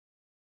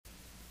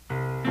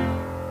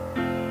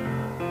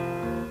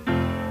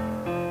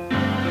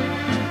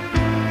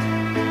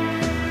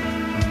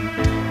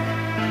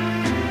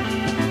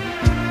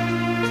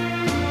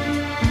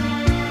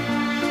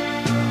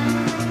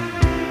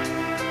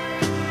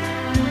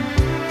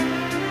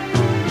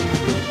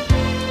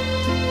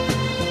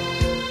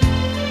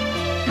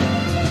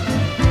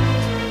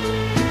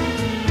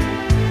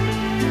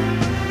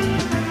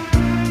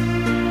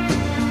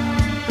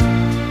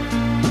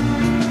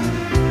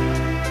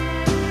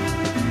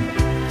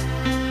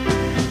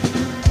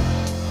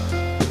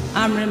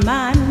I'm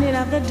reminded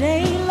of the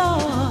day,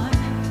 Lord,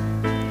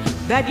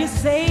 that you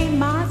saved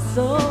my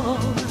soul,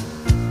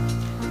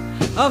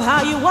 of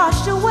how you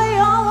washed away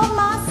all of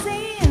my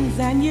sins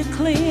and you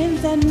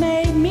cleansed and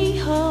made me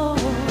whole.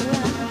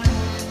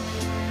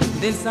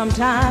 Then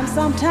sometimes,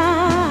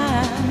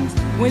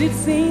 when it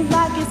seems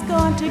like it's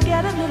going to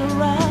get a little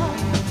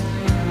rough,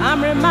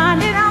 I'm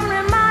reminded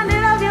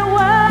of your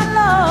word,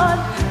 Lord,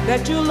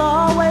 that you'll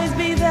always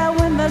be there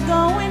when the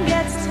going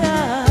gets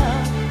tough.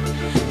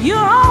 You're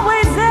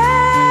always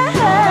there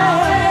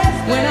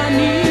when I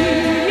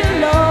need you,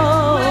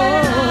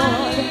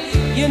 Lord.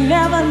 You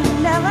never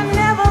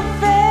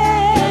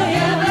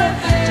fail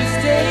to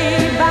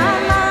stay by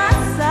my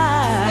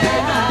side.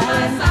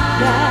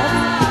 That's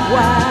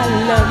why I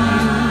love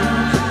you,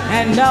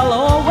 and I'll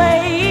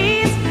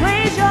always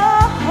praise your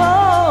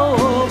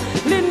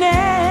holy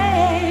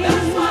name.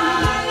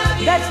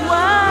 That's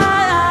why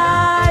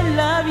I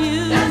love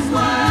you. That's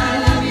why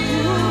I love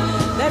you.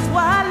 That's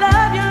why I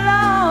love you,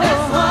 Lord.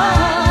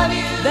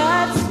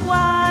 That's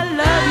why I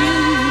love you.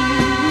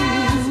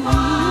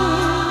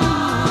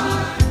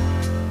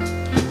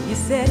 You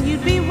said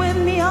you'd be with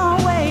me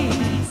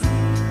always,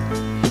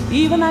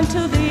 even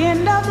unto the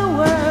end of the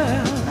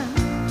world.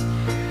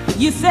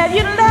 You said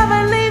you'd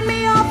never leave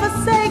me or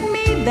forsake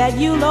me, that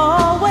you'll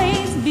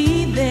always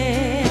be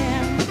there.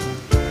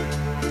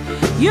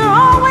 You're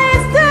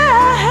always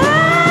there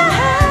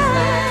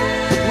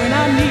when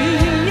I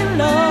need you,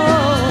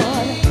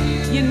 Lord.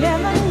 You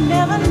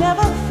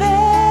never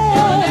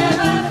fail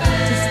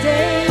to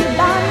stay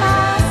by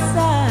my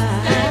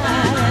side.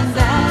 And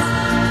that's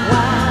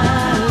why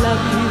I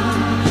love you,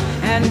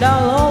 and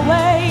I'll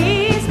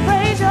always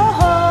praise your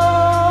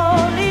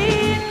holy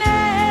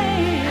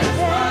name.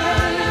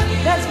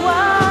 That's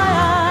why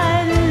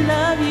I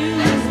love you.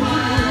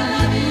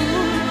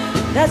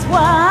 That's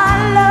why I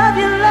love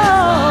you,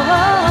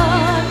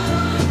 Lord.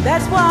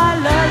 That's why I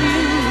love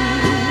you.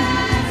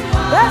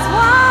 That's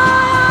why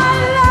I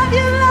love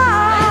you,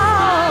 Lord.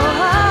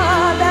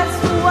 That's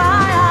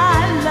why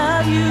I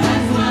love you.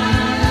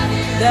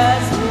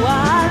 That's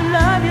why I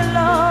love you,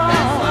 Lord.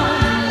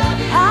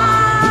 I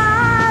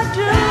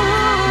do.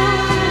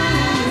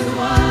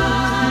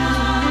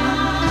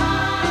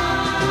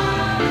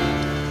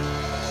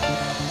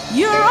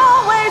 You're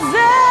always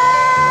there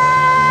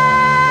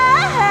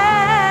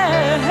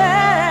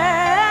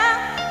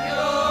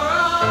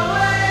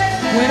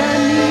when I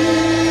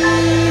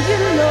need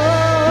you, Lord.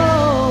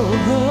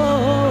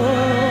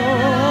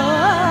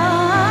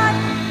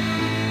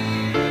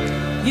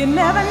 You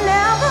never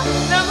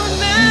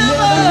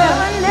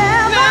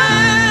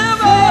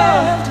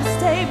fail to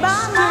stay by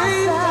my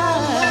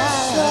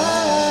side.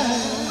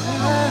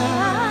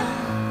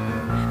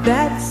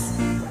 That's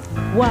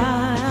why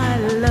I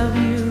love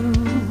you,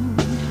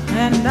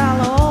 and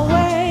I'll always